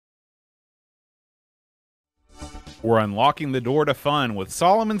We're unlocking the door to fun with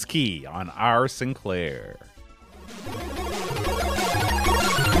Solomon's Key on our Sinclair.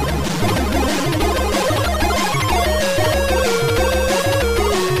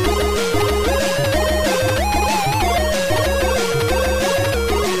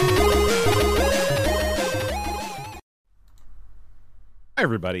 Hi,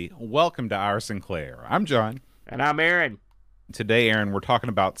 everybody. Welcome to our Sinclair. I'm John. And I'm Aaron. Today, Aaron, we're talking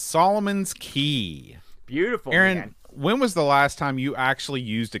about Solomon's Key. Beautiful, Aaron, man. when was the last time you actually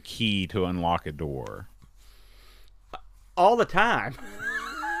used a key to unlock a door? All the time.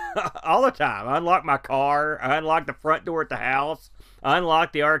 All the time. I unlock my car. I unlock the front door at the house. I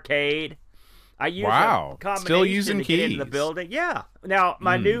unlock the arcade. I use a combination still using to keys. get into the building. Yeah. Now,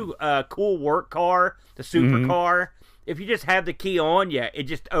 my new cool work car, the supercar, if you just have the key on you, it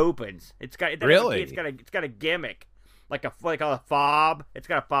just opens. It's got it's got a gimmick. Like a fob. It's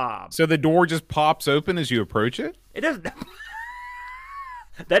got a fob. So the door just pops open as you approach it? It doesn't.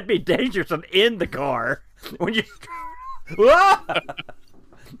 That'd be dangerous in the car. When you.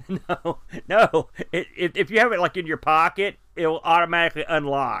 No. If you have it like in your pocket, it'll automatically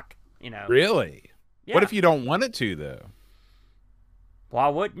unlock. You know. Really? Yeah. What if you don't want it to, though? Why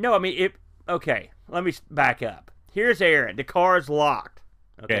would? No, I mean it. Okay, let me back up. Here's Aaron. The car's locked.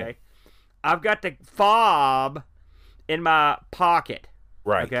 Okay. I've got the fob in my pocket.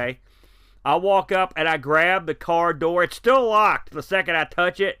 Right. Okay. I walk up and I grab the car door. It's still locked the second I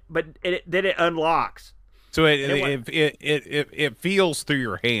touch it, but then it unlocks. So it feels through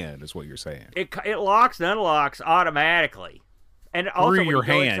your hand, is what you're saying. It locks and unlocks automatically, and also through your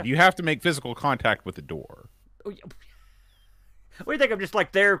hand. You have to make physical contact with the door. What do you think? I'm just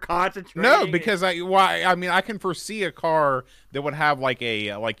like there concentrating? No, because I mean, I can foresee a car that would have like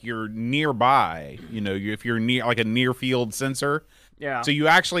you're nearby. You know, if you're near like a near field sensor. Yeah. So you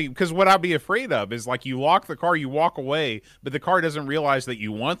actually, because what I'd be afraid of is like you lock the car, you walk away, but the car doesn't realize that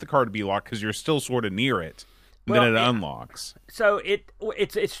you want the car to be locked because you're still sort of near it. And then it unlocks. So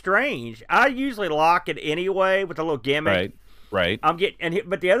it's strange. I usually lock it anyway with a little gimmick. Right.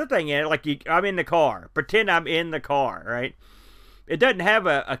 But the other thing is, like, I'm in the car. Pretend I'm in the car, right? It doesn't have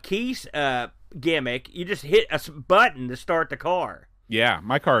a key gimmick. You just hit a button to start the car. Yeah,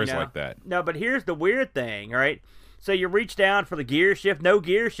 my car is like that. No, but here's the weird thing, right? So you reach down for the gear shift. No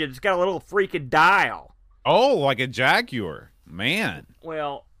gear shift. It's got a little freaking dial. Oh, like a Jaguar. Man.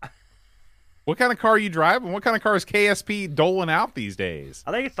 Well, what kind of car are you driving? What kind of car is KSP doling out these days?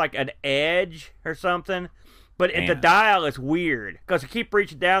 I think it's like an Edge or something. But the dial is weird because you keep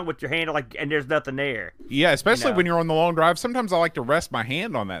reaching down with your hand and there's nothing there. Yeah, especially when you're on the long drive. Sometimes I like to rest my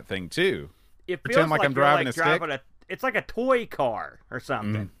hand on that thing too. It Pretend feels like I'm driving a stick. It's like a toy car or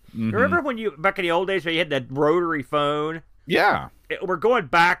something. Mm-hmm. Remember when back in the old days where you had that rotary phone? Yeah. We're going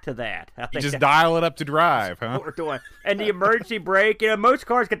back to that. I think you just dial it up to drive, huh? What we're doing. And the emergency brake. You know, most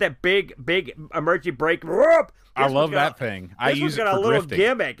cars get that big emergency brake. I love that thing. I use it for drifting. This one's got a little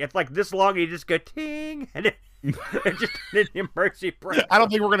gimmick. It's like this long. You just go ting, and it just did the emergency brake. I don't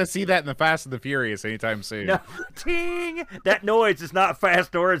think we're going to see that in the Fast and the Furious anytime soon. No, ting. That noise is not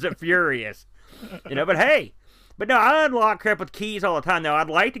fast, nor is it furious. You know, but hey. But no, I unlock crap with keys all the time. Now, I'd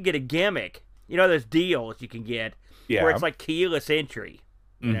like to get a gimmick. You know, those deals you can get where it's like keyless entry.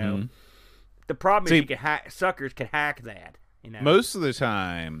 You know, the problem is suckers can hack that. You know, most of the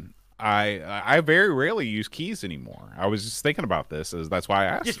time, I very rarely use keys anymore. I was just thinking about this. That's why I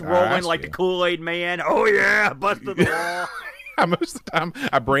asked. Just rolling like the Kool-Aid Man. Oh yeah, busted the wall. Most of the time,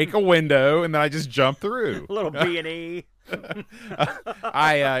 I break a window and then I just jump through. A little B&E.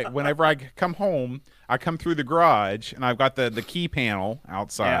 Whenever I come home, I come through the garage and I've got the key panel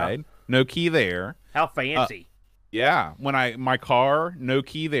outside. Yeah. No key there. How fancy. Yeah. My car, no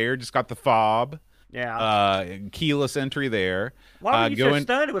key there, just got the fob. Yeah. Keyless entry there. Why were you so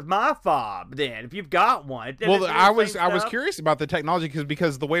stunned with my fob then? If you've got one. Well, I was curious about the technology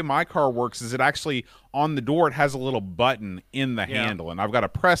because the way my car works is it actually on the door it has a little button in the handle, and I've got to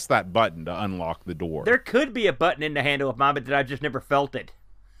press that button to unlock the door. There could be a button in the handle of mine, but I just never felt it.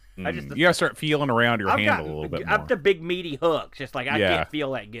 You gotta start feeling around your handle a little bit more. I've the big meaty hooks, just like I can't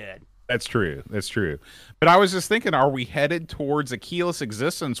feel that good. That's true. But I was just thinking, are we headed towards a keyless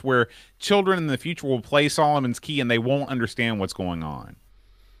existence where children in the future will play Solomon's Key and they won't understand what's going on?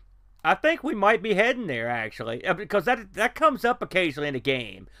 I think we might be heading there, actually, because that comes up occasionally in a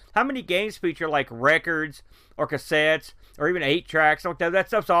game. How many games feature like records or cassettes or even 8-tracks? That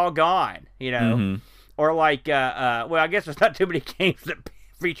stuff's all gone, you know? Or like, well, I guess there's not too many games that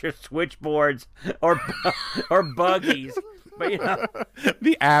feature switchboards or buggies. But, you know,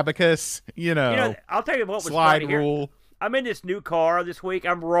 the abacus, I'll tell you what was slide funny rule. Here. I'm in this new car this week.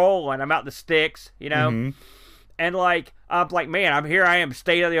 I'm rolling. I'm out in the sticks, you know. And like I'm like, man, I am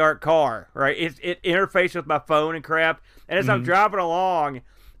state of the art car, right? It interfaces with my phone and crap. And as I'm driving along,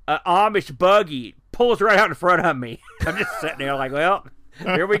 an Amish buggy pulls right out in front of me. I'm just sitting there like, well,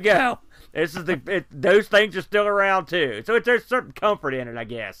 here we go. This is those things are still around too. So there's certain comfort in it, I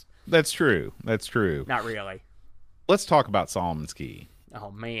guess. That's true. That's true. Not really. Let's talk about Solomon's Key. Oh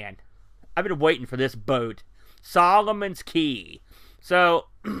man, I've been waiting for this boat, Solomon's Key. So.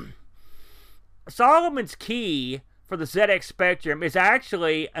 Solomon's Key for the ZX Spectrum is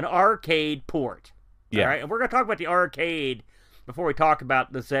actually an arcade port. Yeah. All right? And we're going to talk about the arcade before we talk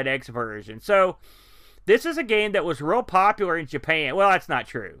about the ZX version. So, this is a game that was real popular in Japan. Well, that's not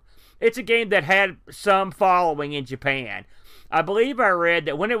true. It's a game that had some following in Japan. I believe I read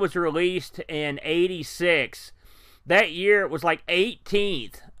that when it was released in 86, that year it was like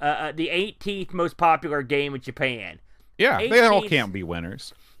 18th, the 18th most popular game in Japan. Yeah, 18th, they all can't be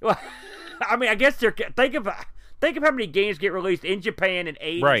winners. Well, I mean, I guess they're think of how many games get released in Japan in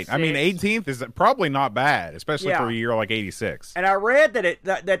 86. Right. I mean, 18th is probably not bad, especially for a year like 86. And I read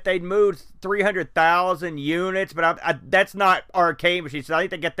that they'd moved 300,000 units, but that's not arcade machines. So I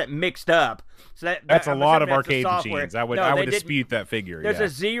think they get that mixed up. So that's a lot of arcade machines. I would dispute that figure. There's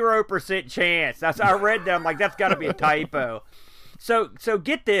a 0% chance. I read that. I'm like, that's got to be a typo. So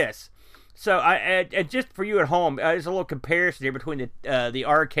get this. So and just for you at home, there's a little comparison here between the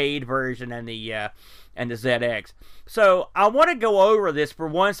arcade version and the ZX. So I want to go over this for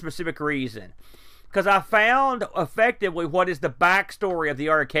one specific reason, because I found effectively what is the backstory of the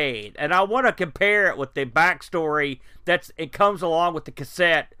arcade, and I want to compare it with the backstory it comes along with the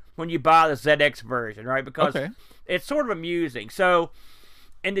cassette when you buy the ZX version, right? Because it's sort of amusing. So.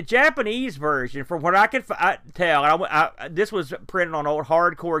 In the Japanese version, from what I can tell, this was printed on old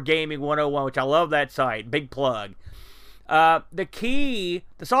Hardcore Gaming 101, which I love that site. Big plug. The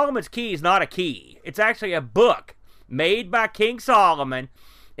Solomon's Key is not a key. It's actually a book made by King Solomon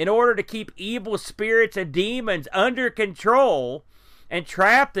in order to keep evil spirits and demons under control and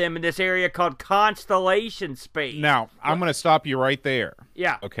trap them in this area called Constellation Space. Now, I'm going to stop you right there.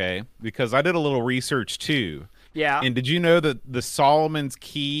 Yeah. Okay? Because I did a little research, too. Yeah. And did you know that the Solomon's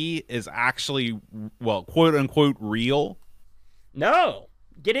Key is actually, well, quote unquote, real? No.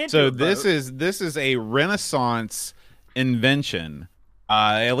 Get into it. So this is a Renaissance invention.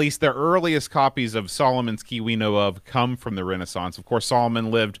 At least the earliest copies of Solomon's Key we know of come from the Renaissance. Of course,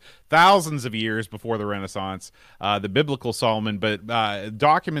 Solomon lived thousands of years before the Renaissance, the biblical Solomon, but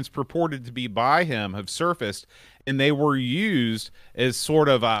documents purported to be by him have surfaced, and they were used as sort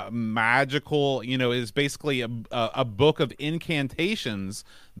of a magical, is basically a book of incantations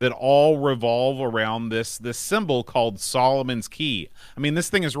that all revolve around this symbol called Solomon's Key. I mean, this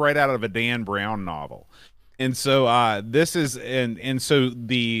thing is right out of a Dan Brown novel. And so this is, and so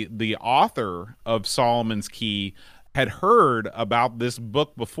the author of Solomon's Key had heard about this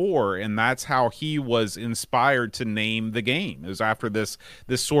book before, and that's how he was inspired to name the game. It was after this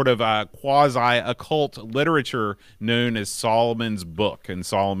sort of quasi-occult literature known as Solomon's Book and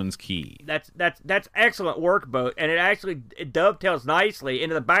Solomon's Key. That's excellent work, Boat, and it dovetails nicely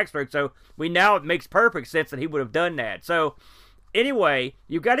into the backstory. So it makes perfect sense that he would have done that. So. Anyway,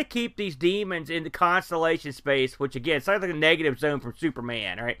 you've got to keep these demons in the constellation space, which again, sounds like a negative zone from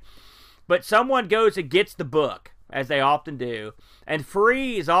Superman, right? But someone goes and gets the book, as they often do, and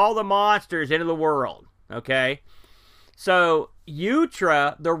frees all the monsters into the world, okay? So,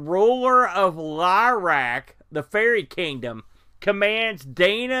 Utra, the ruler of Lyrak, the fairy kingdom, commands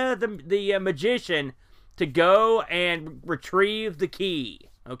Dana, the magician, to go and retrieve the key,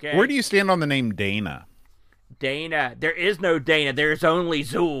 okay? Where do you stand on the name Dana? Dana. There is no Dana. There's only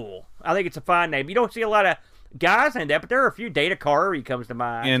Zool. I think it's a fine name. You don't see a lot of guys in that, but there are a few. Dana Carvey comes to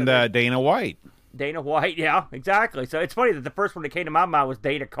mind. And Dana White. Dana White, yeah, exactly. So it's funny that the first one that came to my mind was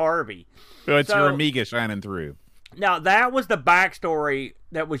Dana Carvey. So it's your Amiga shining through. Now, that was the backstory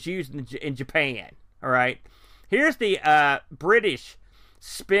that was used in Japan, all right? Here's the British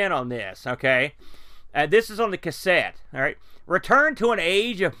spin on this, okay? This is on the cassette, all right? Return to an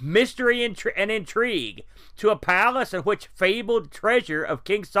age of mystery and intrigue, to a palace in which fabled treasure of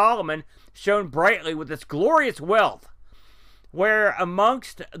King Solomon shone brightly with its glorious wealth, where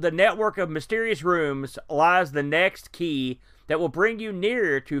amongst the network of mysterious rooms lies the next key that will bring you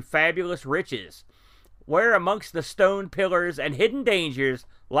nearer to fabulous riches, where amongst the stone pillars and hidden dangers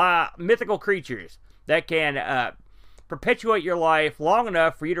lie mythical creatures that can perpetuate your life long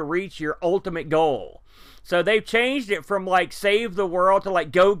enough for you to reach your ultimate goal. So they've changed it from like save the world to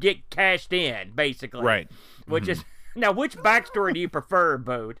like go get cashed in, basically. Right. Which is now, which backstory do you prefer,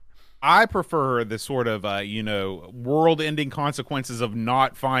 Bode? I prefer the sort of world-ending consequences of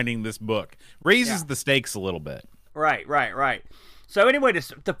not finding this book. Raises the stakes a little bit. Right. So anyway,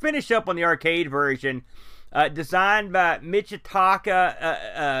 to finish up on the arcade version, designed by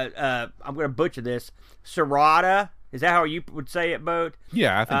Michitaka, I'm going to butcher this, Sarada. Is that how you would say it, Boat?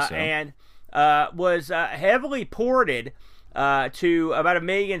 Yeah, I think so. And was heavily ported to about 1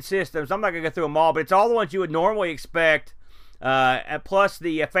 million systems. I'm not going to go through them all, but it's all the ones you would normally expect. Plus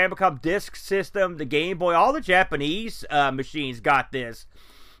the Famicom Disk System, the Game Boy, all the Japanese machines got this.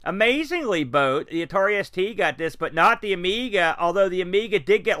 Amazingly, Boat, the Atari ST got this, but not the Amiga, although the Amiga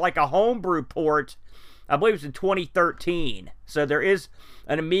did get like a homebrew port, I believe it was in 2013. So there is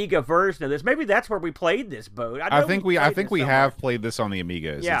an Amiga version of this. Maybe that's where we played this, Boat. I think we have played this on the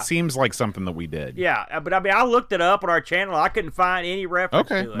Amigas. Yeah. It seems like something that we did. Yeah, but I mean, I looked it up on our channel. I couldn't find any reference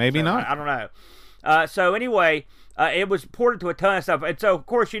to it. Okay, maybe not. I don't know. So anyway, it was ported to a ton of stuff. And so, of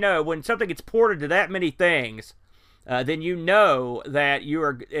course, when something gets ported to that many things, then you know that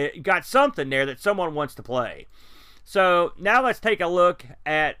you got something there that someone wants to play. So now let's take a look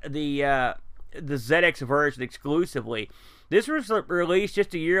at the ZX version exclusively. This was released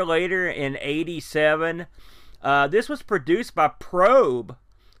just a year later in '87. This was produced by Probe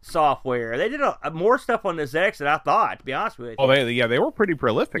Software. They did more stuff on the ZX than I thought, to be honest with you. Oh, they were pretty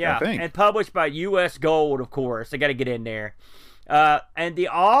prolific, I think. And published by US Gold, of course. They got to get in there. And the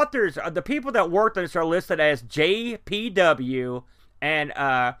authors, the people that worked on this are listed as JPW and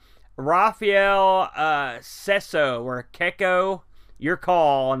Raphael Sesso, or Keko. Your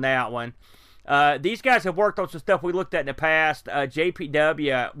call on that one. These guys have worked on some stuff we looked at in the past.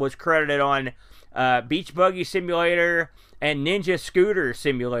 JPW was credited on Beach Buggy Simulator and Ninja Scooter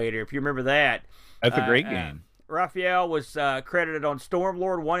Simulator, if you remember that. That's a great game. Raphael was credited on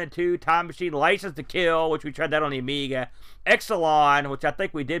Stormlord 1 and 2, Time Machine, License to Kill, which we tried that on the Amiga, Exelon, which I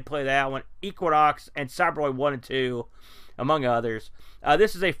think we did play that one, Equinox, and Cyberboy 1 and 2, among others.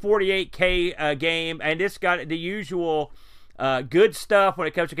 This is a 48K game, and it's got the usual good stuff when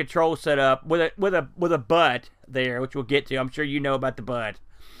it comes to control setup with a butt there, which we'll get to. I'm sure you know about the butt.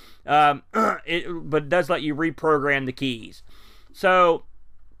 But it does let you reprogram the keys. So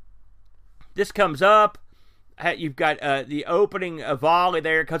this comes up. You've got the opening volley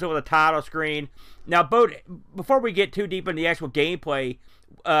there. It comes up with a title screen. Now, before we get too deep into the actual gameplay,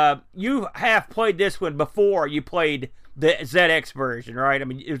 you have played this one before you played the ZX version, right? I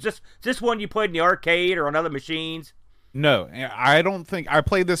mean, is this one you played in the arcade or on other machines? No, I don't think I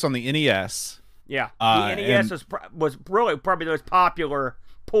played this on the NES. Yeah, the NES was really probably the most popular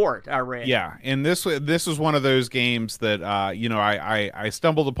port I read. Yeah, and this was one of those games that I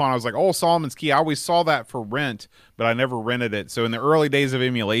stumbled upon. I was like, oh, Solomon's Key. I always saw that for rent, but I never rented it. So in the early days of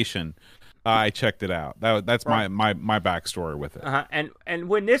emulation, I checked it out. That's right. my backstory with it. And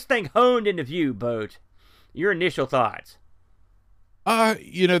when this thing honed into view, Boat, your initial thoughts?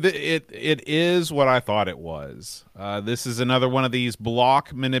 It is what I thought it was. This is another one of these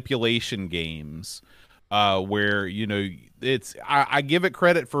block manipulation games, where I give it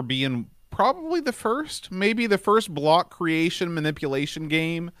credit for being probably maybe the first block creation manipulation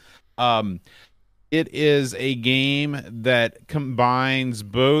game. It is a game that combines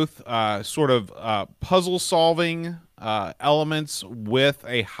both sort of puzzle solving elements with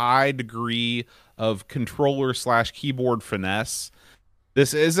a high degree of controller/keyboard finesse.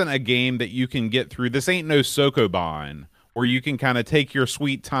 This isn't a game that you can get through. This ain't no Sokoban, where you can kind of take your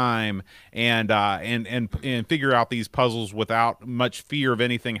sweet time and figure out these puzzles without much fear of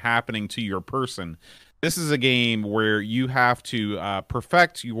anything happening to your person. This is a game where you have to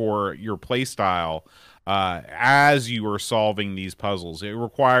perfect your play style as you are solving these puzzles. It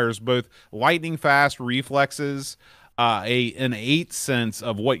requires both lightning fast reflexes, an innate sense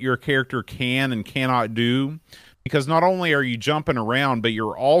of what your character can and cannot do. Because not only are you jumping around, but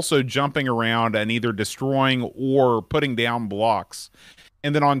you're also jumping around and either destroying or putting down blocks.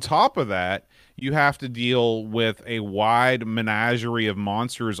 And then on top of that, you have to deal with a wide menagerie of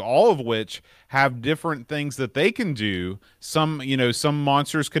monsters, all of which have different things that they can do. Some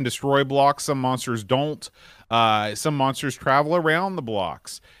monsters can destroy blocks, some monsters don't. Some monsters travel around the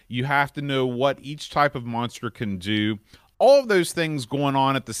blocks. You have to know what each type of monster can do. All of those things going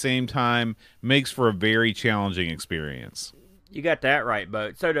on at the same time makes for a very challenging experience. You got that right,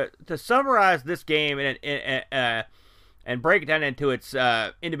 Bo. So to summarize this game and break it down into its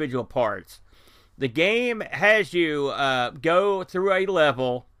individual parts, the game has you go through a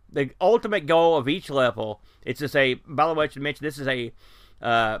level. The ultimate goal of each level, it's just by the way, I should mention this is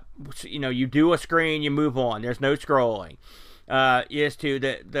you do a screen, you move on. There's no scrolling.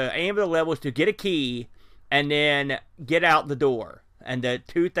 The aim of the level is to get a key and then get out the door. and the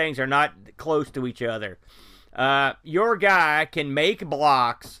two things are not close to each other. Your guy can make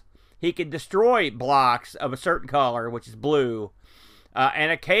blocks. He can destroy blocks of a certain color, which is blue,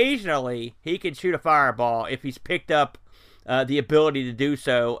 and occasionally he can shoot a fireball if he's picked up the ability to do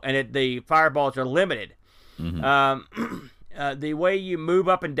so, and the fireballs are limited. The way you move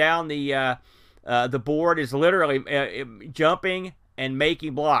up and down the board is literally jumping and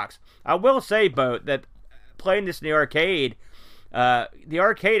making blocks. I will say, Boat, that playing this in the arcade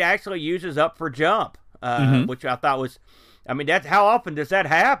actually uses up for jump, which I thought was, I mean, that's how often does that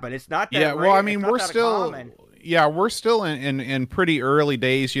happen? It's not that. Yeah, well, I mean, we're still in pretty early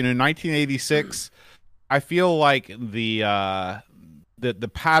days. 1986. I feel like the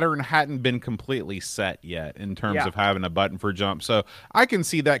pattern hadn't been completely set yet in terms of having a button for jump. So I can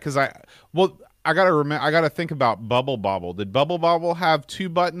see that because I gotta think about Bubble Bobble. Did Bubble Bobble have two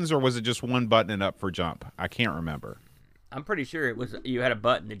buttons or was it just one button and up for jump? I can't remember. I'm pretty sure it was you had a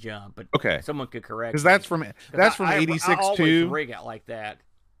button to jump, but someone could correct. Because that's from '86 too. Rig it like that.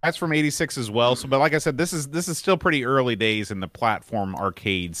 That's from '86 as well. So, but like I said, this is still pretty early days in the platform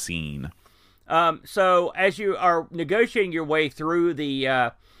arcade scene. So as you are negotiating your way through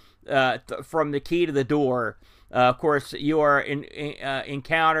the from the key to the door, of course you are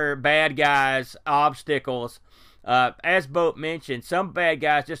encounter bad guys, obstacles. As Boat mentioned, some bad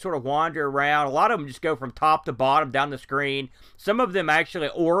guys just sort of wander around. A lot of them just go from top to bottom down the screen. Some of them actually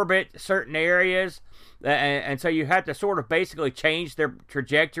orbit certain areas, and so you have to sort of basically change their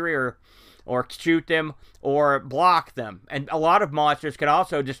trajectory or shoot them or block them. And a lot of monsters can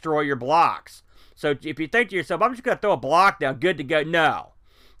also destroy your blocks. So if you think to yourself, I'm just going to throw a block down, good to go. No,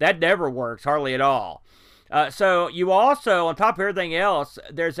 that never works, hardly at all. So you also, on top of everything else,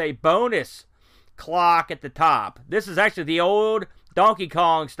 there's a bonus clock at the top. This is actually the old Donkey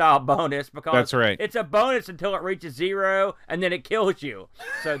Kong style bonus because that's right. It's a bonus until it reaches 0 and then it kills you.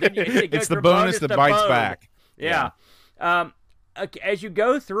 So then it's the bonus that bites back. Yeah. As you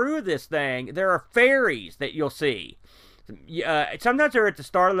go through this thing, there are fairies that you'll see. Sometimes they're at the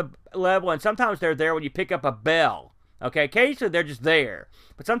start of the level, and sometimes they're there when you pick up a bell. Okay, occasionally they're just there,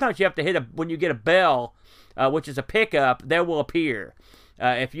 but sometimes you have to when you get a bell, which is a pickup, they will appear.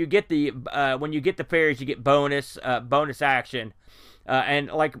 If you get when you get the fairies, you get bonus action,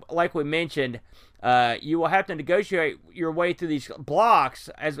 and like we mentioned, you will have to negotiate your way through these blocks,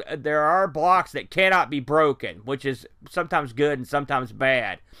 as there are blocks that cannot be broken, which is sometimes good and sometimes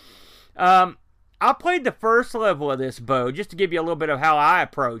bad. I played the first level of this, Bo, just to give you a little bit of how I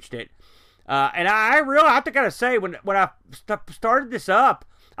approached it, and I have to gotta say when I started this up,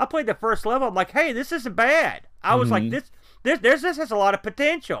 I played the first level. I'm like, hey, this isn't bad. I was like, this has a lot of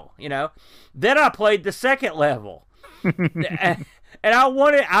potential, Then I played the second level, and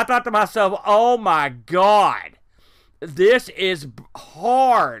I thought to myself, oh my God, this is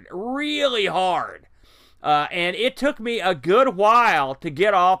hard, really hard, and it took me a good while to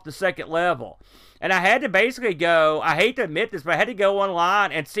get off the second level, and I had to basically go. I hate to admit this, but I had to go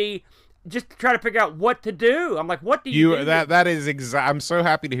online and see. Just to try to figure out what to do. I'm like, what do you do? That is I'm so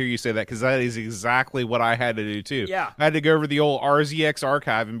happy to hear you say that because that is exactly what I had to do too. Yeah. I had to go over the old RZX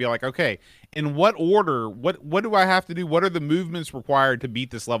archive and be like, okay, in what order? What do I have to do? What are the movements required to beat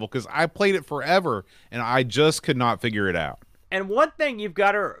this level? Because I played it forever and I just could not figure it out. And one thing you've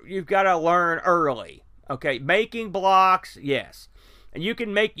got to learn early. Okay, making blocks, yes, and you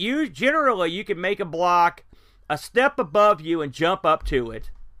can make a block a step above you and jump up to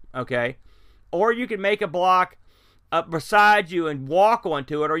it. Okay, or you can make a block up beside you and walk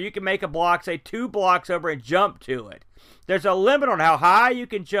onto it, or you can make a block, say 2 blocks over and jump to it. There's a limit on how high you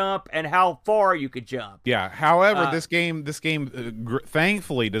can jump and how far you can jump. Yeah. However, this game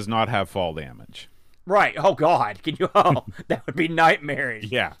thankfully does not have fall damage. Right. Oh God, can you? Oh, that would be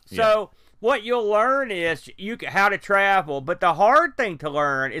nightmarish. Yeah. So what you'll learn is how to travel, but the hard thing to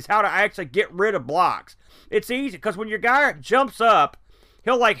learn is how to actually get rid of blocks. It's easy because when your guy jumps up,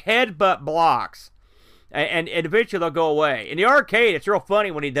 he'll like headbutt blocks, and eventually they'll go away. In the arcade, it's real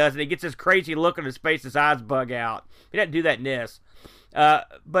funny when he does it. He gets this crazy look on his face, his eyes bug out. He doesn't do that in this.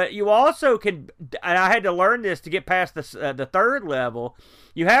 But you also can, and I had to learn this to get past the third level,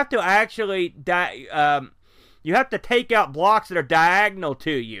 you have to actually, you have to take out blocks that are diagonal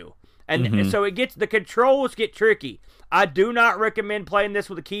to you. And so the controls get tricky. I do not recommend playing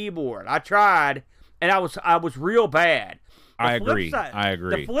this with a keyboard. I tried, and I was real bad. I agree.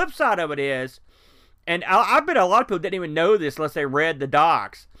 The flip side of it is, and I bet a lot of people didn't even know this unless they read the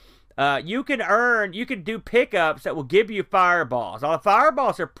docs. You can do pickups that will give you fireballs. Now, the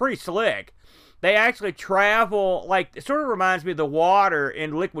fireballs are pretty slick, they actually travel, like, it sort of reminds me of the water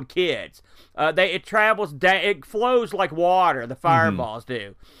in Liquid Kids. It travels, it flows like water, the fireballs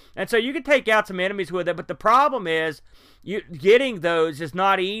do. And so you can take out some enemies with it, but the problem is, getting those is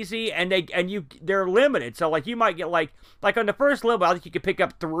not easy, and they're limited. So like you might get like on the first level, I think you could pick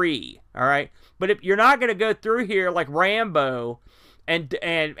up 3. All right, but if you're not going to go through here like Rambo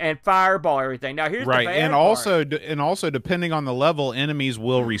and fireball everything. Now here's right, the bad and part. also depending on the level, enemies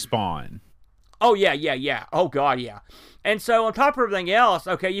will respawn. Oh yeah. Oh god, yeah. And so on top of everything else,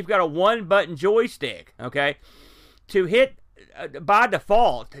 okay, you've got a 1-button joystick. Okay, to hit by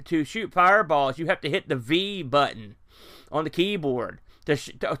default to shoot fireballs, you have to hit the V button on the keyboard.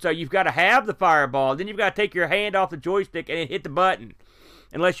 So you've got to have the fireball, then you've got to take your hand off the joystick and hit the button,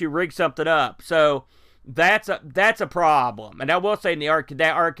 unless you rig something up. So that's a problem. And I will say in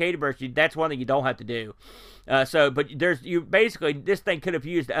that arcade version, that's one thing you don't have to do. But basically this thing could have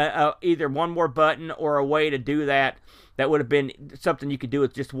used either one more button or a way to do that. That would have been something you could do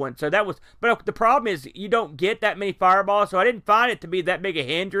with just one. But the problem is you don't get that many fireballs, so I didn't find it to be that big a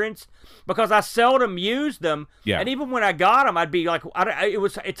hindrance because I seldom used them. Yeah. And even when I got them, I'd be like,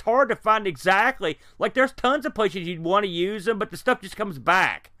 it's hard to find exactly. Like there's tons of places you'd want to use them, but the stuff just comes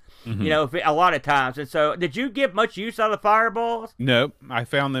back. Mm-hmm. A lot of times. And so, did you get much use out of the fireballs? Nope. I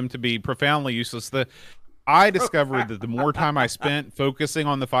found them to be profoundly useless. I discovered that the more time I spent focusing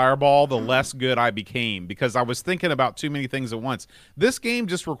on the fireball, the less good I became because I was thinking about too many things at once. This game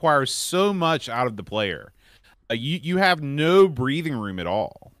just requires so much out of the player. You have no breathing room at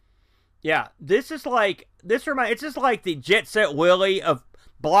all. Yeah, it's just like the Jet Set Willy of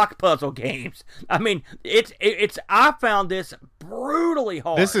block puzzle games. I mean, I found this brutally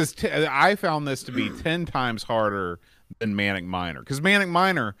hard. I found this to be 10 times harder than Manic Miner, because Manic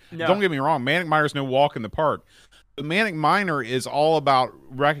Miner, don't get me wrong, Manic Miner's no walk in the park, but Manic Miner is all about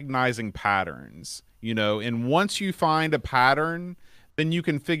recognizing patterns, and once you find a pattern, then you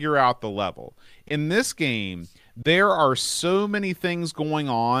can figure out the level. In this game, there are so many things going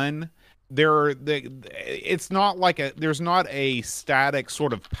on. It's not like there's not a static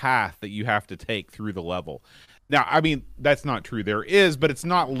sort of path that you have to take through the level. Now, I mean, that's not true. There is, but it's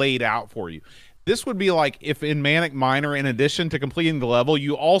not laid out for you. This would be like if in Manic Miner, in addition to completing the level,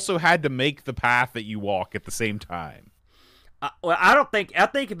 you also had to make the path that you walk at the same time. I think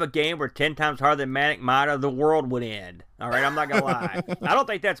if a game were 10 times harder than Manic Miner, the world would end. All right, I'm not going to lie. I don't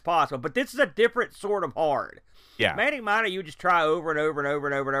think that's possible, but this is a different sort of hard. Yeah. Manic Miner, you just try over and over and over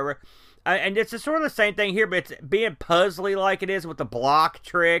and over and over. And it's sort of the same thing here, but it's being puzzly like it is with the block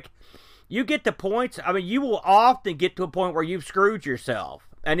trick. You get to points, I mean, you will often get to a point where you've screwed yourself.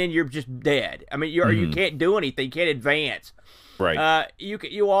 And then you're just dead. I mean, you can't do anything. You can't advance. Right.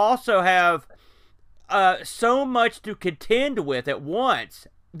 You also have so much to contend with at once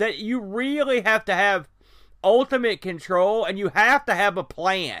that you really have to have ultimate control, and you have to have a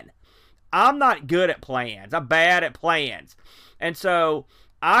plan. I'm not good at plans. I'm bad at plans. And so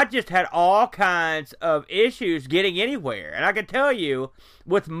I just had all kinds of issues getting anywhere. And I can tell you,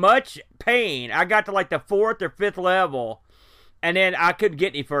 with much pain, I got to like the 4th or 5th level, and then I couldn't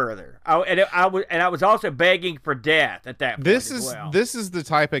get any further. I was also begging for death at that point. This is the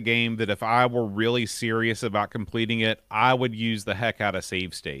type of game that if I were really serious about completing it, I would use the heck out of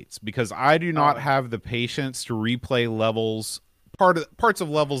save states, because I do not have the patience to replay levels, parts of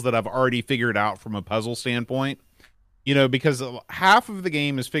levels that I've already figured out from a puzzle standpoint. Because half of the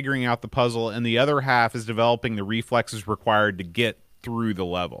game is figuring out the puzzle, and the other half is developing the reflexes required to get through the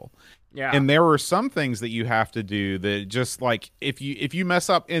level. Yeah. And there are some things that you have to do that just like if you mess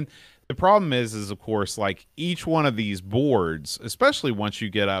up, and the problem is of course, like each one of these boards, especially once you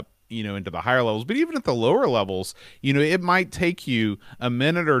get up, into the higher levels, but even at the lower levels, it might take you a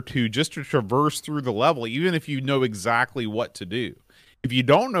minute or two just to traverse through the level, even if you know exactly what to do. If you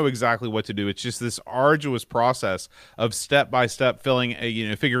don't know exactly what to do, it's just this arduous process of step by step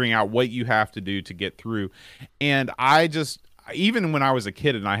figuring out what you have to do to get through. And even when I was a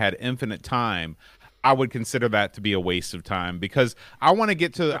kid and I had infinite time, I would consider that to be a waste of time, because I want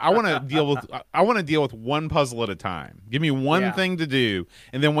to deal with one puzzle at a time. Give me one thing to do,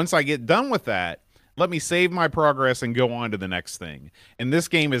 and then once I get done with that, let me save my progress and go on to the next thing. And this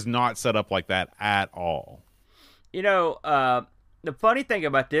game is not set up like that at all. The funny thing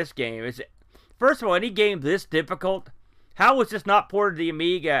about this game is, first of all, any game this difficult, how was this not ported to the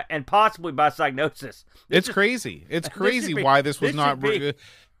Amiga and possibly by Psygnosis? It's crazy. It's crazy why this was not.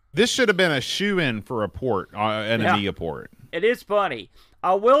 This should have been a shoe-in for a port, an Amiga port. It is funny.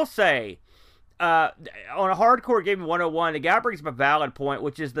 I will say, on a hardcore gaming 101, the guy brings up a valid point,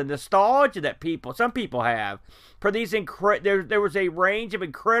 which is the nostalgia that some people have for these there was a range of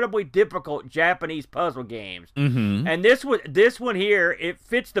incredibly difficult Japanese puzzle games, and this one here, it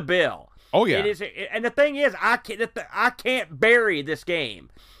fits the bill. Oh yeah, it is, and the thing is, I can't bury this game.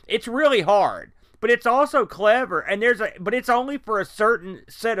 It's really hard, but it's also clever, and but it's only for a certain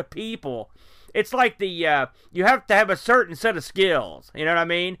set of people. It's like you have to have a certain set of skills, you know what I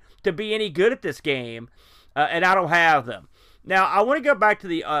mean, to be any good at this game, and I don't have them. Now, I want to go back to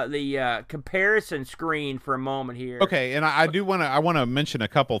the comparison screen for a moment here. Okay, and I want to mention a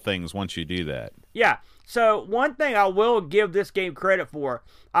couple things once you do that. Yeah. So one thing I will give this game credit for,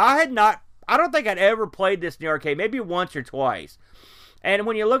 I don't think I'd ever played this in the arcade, maybe once or twice. And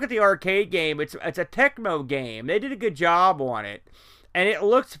when you look at the arcade game, it's a Tecmo game. They did a good job on it. And it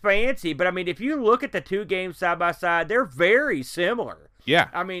looks fancy, but I mean, if you look at the two games side by side, they're very similar. Yeah.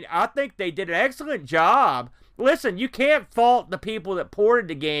 I mean, I think they did an excellent job. Listen, you can't fault the people that ported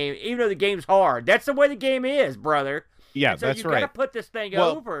the game, even though the game's hard. That's the way the game is, brother. Yeah, so that's right. You got to put this thing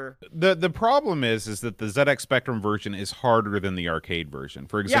over. The problem is that the ZX Spectrum version is harder than the arcade version.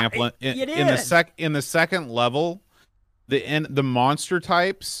 For example, in the second level, the monster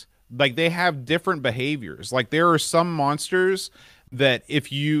types, like, they have different behaviors. Like, there are some monsters that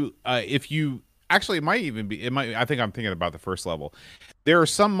if you actually, I think I'm thinking about the first level. There are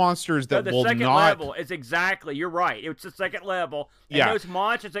some monsters that will not. The second level is exactly. You're right. It's the second level. And those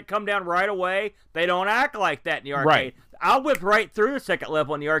monsters that come down right away, they don't act like that in the arcade. Right. I whipped right through the second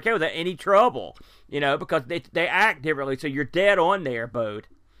level in the arcade without any trouble, because they act differently. So you're dead on there, Bode.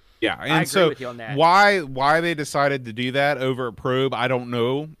 Yeah, and I agree with you on that. Why they decided to do that over at Probe, I don't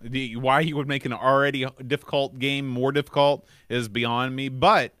know. Why you would make an already difficult game more difficult is beyond me.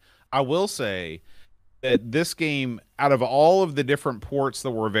 But I will say that this game, out of all of the different ports that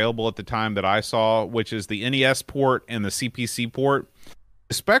were available at the time that I saw, which is the NES port and the CPC port,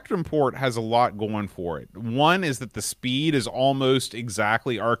 the Spectrum port has a lot going for it. One is that the speed is almost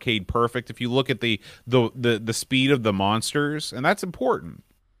exactly arcade perfect. If you look at the speed of the monsters, and that's important.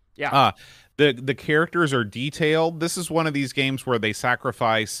 Yeah. The characters are detailed. This is one of these games where they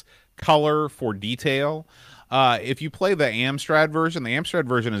sacrifice color for detail. If you play the Amstrad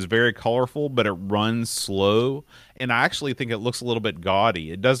version is very colorful, but it runs slow, and I actually think it looks a little bit gaudy.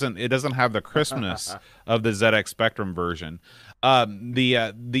 It doesn't have the crispness of the ZX Spectrum version.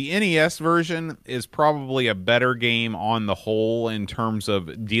 The NES version is probably a better game on the whole in terms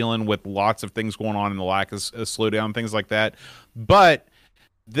of dealing with lots of things going on in the lack of slowdown, things like that. But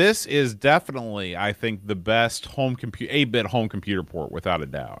this is definitely, I think, the best 8-bit home computer port, without a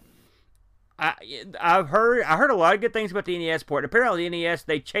doubt. I heard a lot of good things about the NES port. Apparently, the NES,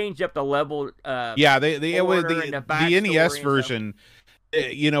 they changed up the level. The NES version.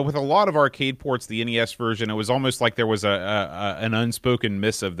 With a lot of arcade ports, the NES version, it was almost like there was an unspoken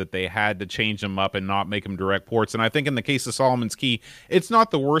missive that they had to change them up and not make them direct ports. And I think in the case of Solomon's Key, it's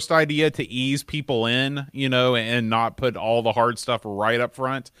not the worst idea to ease people in, and not put all the hard stuff right up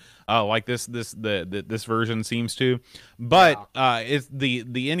front, like this version seems to. But it's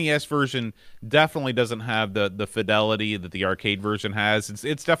the NES version definitely doesn't have the fidelity that the arcade version has.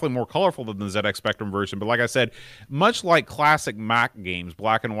 It's definitely more colorful than the ZX Spectrum version. But like I said, much like classic Mac games,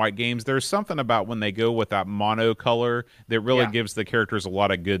 black and white games, there's something about when they go with that mono color that really gives the characters a lot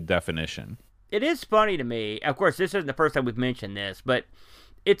of good definition. It is funny to me. Of course, this isn't the first time we've mentioned this, but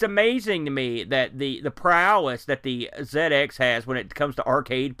it's amazing to me that the prowess that the ZX has when it comes to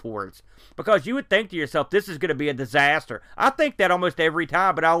arcade ports, because you would think to yourself, this is going to be a disaster. I think that almost every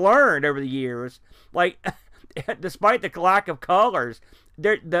time, but I learned over the years, like, despite the lack of colors,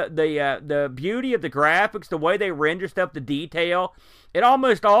 the beauty of the graphics, the way they render stuff, the detail, it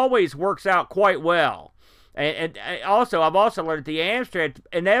almost always works out quite well. And also, I've also learned that the Amstrad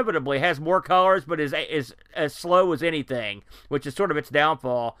inevitably has more colors, but is as slow as anything, which is sort of its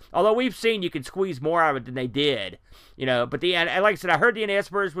downfall. Although we've seen you can squeeze more out of it than they did, But and like I said, I heard the NES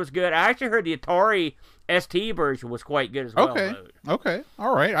version was good. I actually heard the Atari ST version was quite good as well. Okay,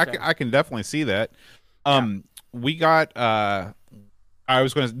 all right. I can definitely see that. We got. I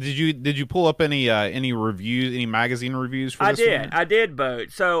was going to. Did you pull up any reviews, any magazine reviews for this? I did,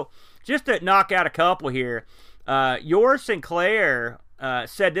 Boat. So, just to knock out a couple here, your Sinclair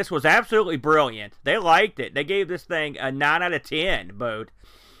said this was absolutely brilliant. They liked it. They gave this thing a 9 out of 10, Boat.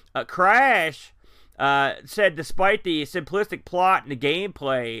 Crash said despite the simplistic plot and the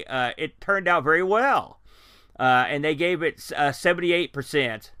gameplay, it turned out very well. And they gave it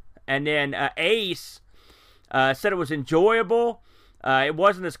 78%. And then Ace said it was enjoyable. It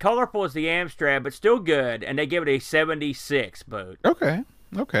wasn't as colorful as the Amstrad, but still good. And they gave it a 76, Boat. Okay.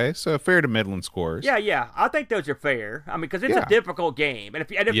 Okay, so fair to Midland scores. Yeah, yeah. I think those are fair. I mean, because it's Yeah. a difficult game, and if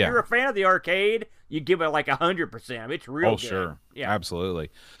Yeah. you're a fan of the arcade, you give it like 100%. It's real Oh, good. sure. Yeah. Absolutely.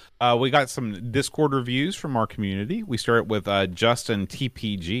 We got some Discord reviews from our community. We start with Justin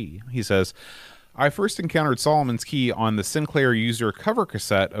TPG. He says, I first encountered Solomon's Key on the Sinclair user cover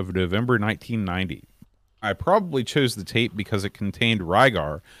cassette of November 1990. I probably chose the tape because it contained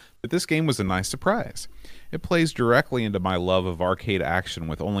Rygar, but this game was a nice surprise. It plays directly into my love of arcade action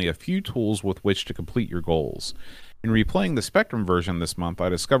with only a few tools with which to complete your goals. In replaying the Spectrum version this month, I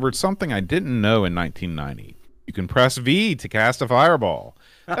discovered something I didn't know in 1990. You can press V to cast a fireball.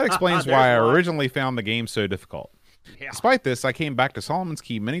 That explains why I originally found the game so difficult. Yeah. Despite this, I came back to Solomon's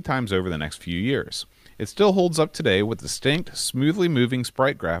Key many times over the next few years. It still holds up today with distinct, smoothly moving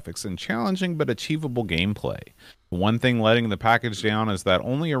sprite graphics and challenging but achievable gameplay. The one thing letting the package down is that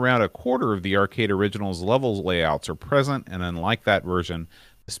only around a quarter of the arcade original's levels layouts are present, and unlike that version,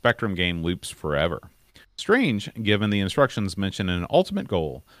 the Spectrum game loops forever. Strange, given the instructions mention an ultimate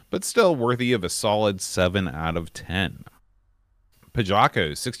goal, but still worthy of a solid 7 out of 10.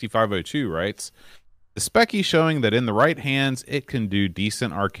 Pajako6502 writes, the Speccy showing that in the right hands it can do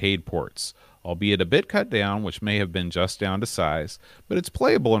decent arcade ports, albeit a bit cut down, which may have been just down to size, but it's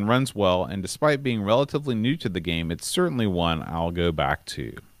playable and runs well, and despite being relatively new to the game, it's certainly one I'll go back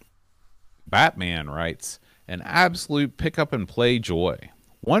to. Batman writes, an absolute pick-up-and-play joy.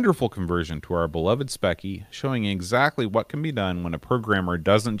 Wonderful conversion to our beloved Speccy, showing exactly what can be done when a programmer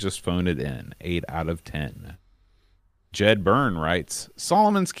doesn't just phone it in. 8 out of 10. Jed Byrne writes,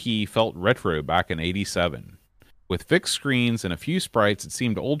 Solomon's Key felt retro back in 87. With fixed screens and a few sprites, it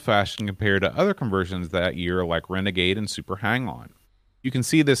seemed old-fashioned compared to other conversions that year like Renegade and Super Hang-On. You can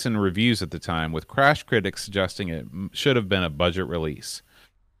see this in reviews at the time, with crash critics suggesting it should have been a budget release.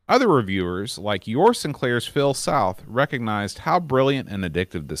 Other reviewers, like your Sinclair's Phil South, recognized how brilliant and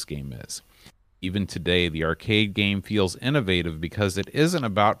addictive this game is. Even today, the arcade game feels innovative because it isn't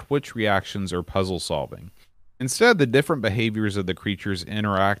about twitch reactions or puzzle solving. Instead, the different behaviors of the creatures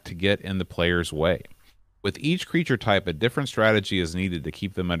interact to get in the player's way. With each creature type, a different strategy is needed to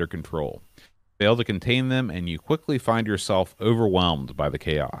keep them under control. Fail to contain them, and you quickly find yourself overwhelmed by the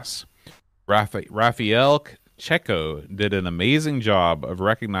chaos. Raphael Checo did an amazing job of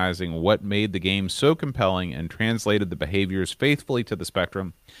recognizing what made the game so compelling and translated the behaviors faithfully to the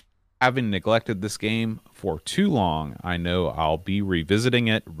Spectrum. Having neglected this game for too long, I know I'll be revisiting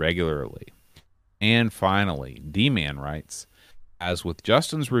it regularly. And finally, D-Man writes, as with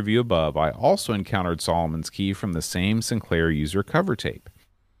Justin's review above, I also encountered Solomon's Key from the same Sinclair user cover tape.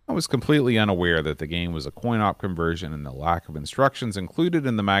 I was completely unaware that the game was a coin-op conversion, and the lack of instructions included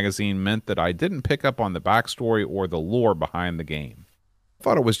in the magazine meant that I didn't pick up on the backstory or the lore behind the game. I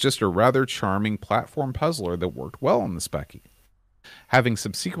thought it was just a rather charming platform puzzler that worked well on the Speccy. Having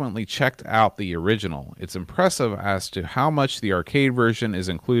subsequently checked out the original, it's impressive as to how much the arcade version is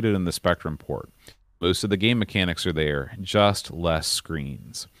included in the Spectrum port. Most of the game mechanics are there, just less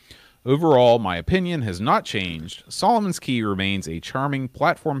screens. Overall, my opinion has not changed. Solomon's Key remains a charming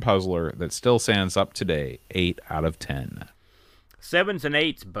platform puzzler that still stands up today, 8 out of 10. 7s and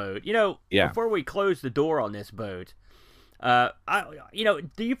 8s boat. Before we close the door on this boat,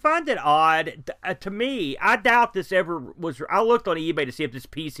 do you find it odd? To me, I doubt this ever was. I looked on eBay to see if this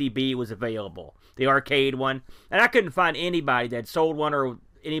PCB was available, the arcade one, and I couldn't find anybody that sold one or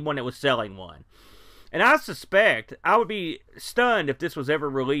anyone that was selling one. And I suspect I would be stunned if this was ever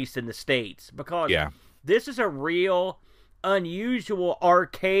released in the States, because this is a real unusual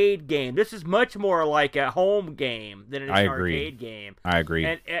arcade game. This is much more like a home game than an arcade game. I agree.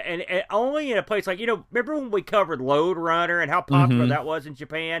 And only in a place like, remember when we covered Load Runner and how popular that was in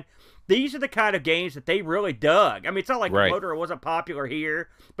Japan? These are the kind of games that they really dug. I mean, it's not like Load Runner wasn't popular here,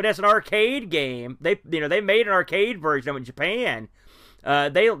 but as an arcade game, they made an arcade version of it in Japan.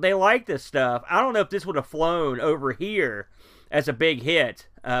 They like this stuff. I don't know if this would have flown over here as a big hit,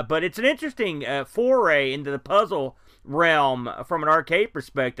 but it's an interesting foray into the puzzle realm from an arcade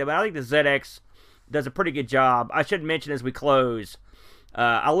perspective. I think the ZX does a pretty good job. I should mention as we close,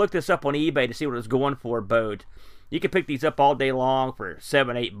 I looked this up on eBay to see what it was going for, boat. You can pick these up all day long for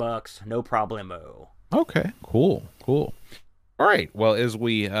 $7-8, no problemo. Okay, cool. All right, well, as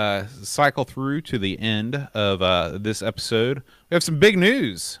we cycle through to the end of this episode, we have some big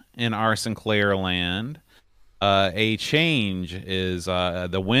news in our Sinclair land. A change is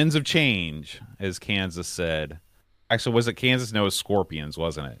the winds of change, as Kansas said. Actually, was it Kansas? No, it was Scorpions,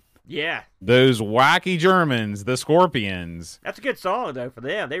 wasn't it? Yeah. Those wacky Germans, the Scorpions. That's a good song, though, for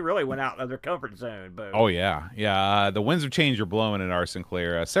them. They really went out of their comfort zone. But Oh, yeah. Yeah. The winds of change are blowing at our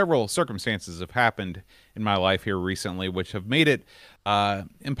Sinclair. Several circumstances have happened in my life here recently, which have made it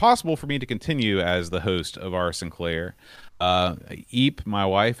impossible for me to continue as the host of our Sinclair. Eep, my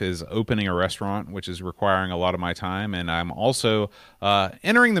wife, is opening a restaurant, which is requiring a lot of my time, and I'm also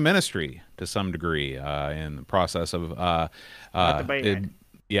entering the ministry to some degree in the process of not the band.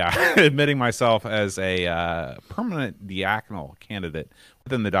 admitting myself as a permanent diaconal candidate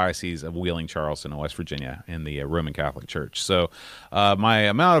within the Diocese of Wheeling, Charleston, in West Virginia, in the Roman Catholic Church. So my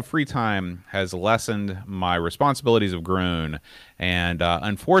amount of free time has lessened, my responsibilities have grown, and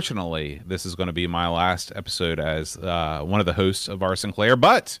unfortunately, this is going to be my last episode as one of the hosts of our Sinclair,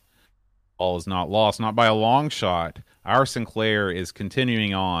 but all is not lost, not by a long shot. Our Sinclair is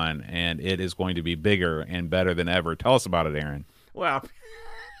continuing on, and it is going to be bigger and better than ever. Tell us about it, Aaron. Well,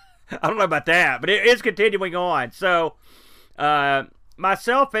 I don't know about that, but it is continuing on. So,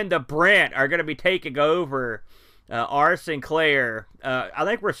 myself and the Brent are going to be taking over our Sinclair. I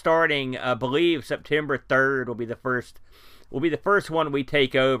think we're starting. I believe September 3rd will be the first. Will be the first one we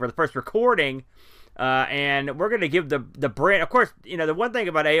take over, the first recording, and we're going to give the Brent. Of course, you know the one thing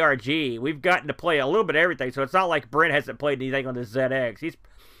about ARG, we've gotten to play a little bit of everything. So it's not like Brent hasn't played anything on the ZX.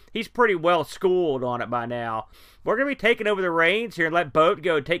 He's pretty well schooled on it by now. We're going to be taking over the reins here and let Boat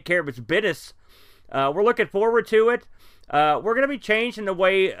go take care of its business. We're looking forward to it. We're going to be changing the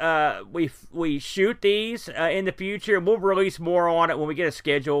way we shoot these in the future, and we'll release more on it when we get a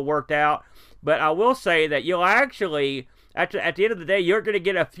schedule worked out. But I will say that you'll actually, at the end of the day, you're going to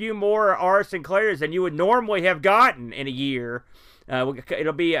get a few more R. Sinclairs than you would normally have gotten in a year.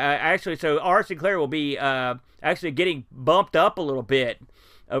 It'll be actually, so R. Sinclair will be actually getting bumped up a little bit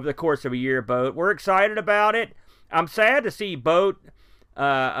over the course of a year, Boat. We're excited about it. I'm sad to see Boat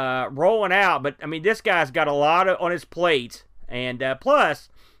rolling out, but I mean, this guy's got a lot on his plate, and plus,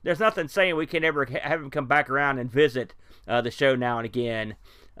 there's nothing saying we can ever have him come back around and visit the show now and again.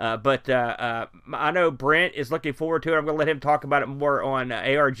 But I know Brent is looking forward to it. I'm going to let him talk about it more on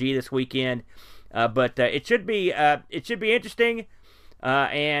ARG this weekend. But it should be interesting,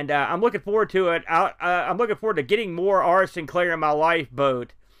 and I'm looking forward to it. I'm looking forward to getting more R. Sinclair in my life,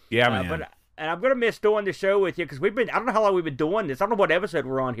 Boat. Yeah, man. And I'm going to miss doing the show with you because I don't know how long we've been doing this. I don't know what episode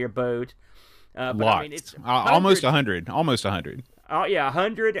we're on here, Boat. But I mean, it's almost 100. Almost 100. Oh, yeah,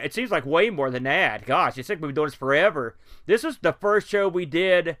 100. It seems like way more than that. Gosh, it's like we've been doing this forever. This is the first show we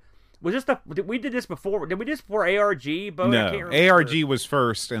did. We did this before? Did we do this before ARG, Boat? No, ARG was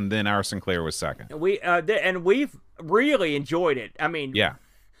first, and then our Sinclair was second. And we've really enjoyed it. I mean, yeah.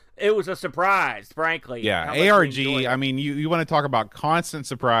 It was a surprise, frankly. Yeah, ARG, I mean, you want to talk about constant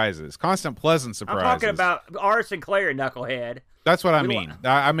surprises, constant pleasant surprises. I'm talking about R. Sinclair, knucklehead. That's what I mean.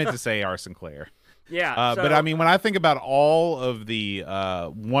 I meant to say R. Sinclair. Yeah. But I mean, when I think about all of the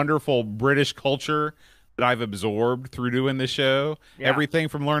wonderful British culture that I've absorbed through doing this show, everything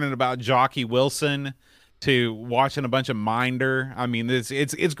from learning about Jockey Wilson to watching a bunch of Minder, I mean,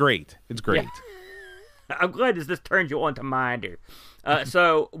 it's great. It's great. Yeah. I'm glad this turned you on to Minder.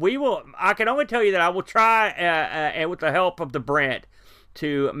 So I can only tell you that I will try, and with the help of the Brent,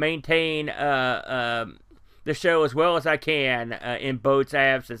 to maintain the show as well as I can in Boat's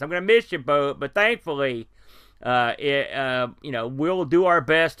absence. I'm going to miss you, Boat, but thankfully, we'll do our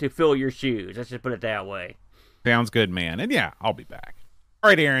best to fill your shoes. Let's just put it that way. Sounds good, man. And yeah, I'll be back. All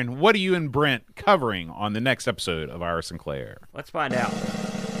right, Aaron, what are you and Brent covering on the next episode of Our Sinclair? Let's find out.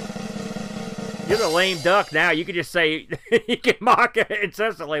 You're the lame duck now. You can just say, you can mock it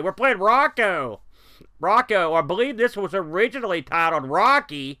incessantly. We're playing Rocco. I believe this was originally titled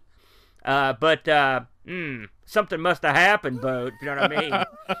Rocky, but something must have happened, Boat, if you know what I mean.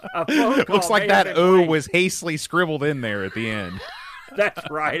 A phone call looks like that O was hastily scribbled in there at the end. That's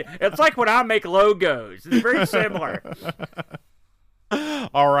right. It's like when I make logos. It's very similar.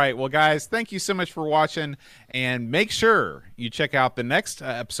 All right. Well, guys, thank you so much for watching. And make sure you check out the next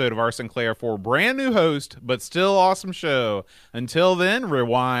episode of Our Sinclair for a brand new host, but still awesome show. Until then,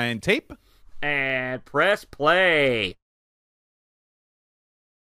 rewind tape. And press play.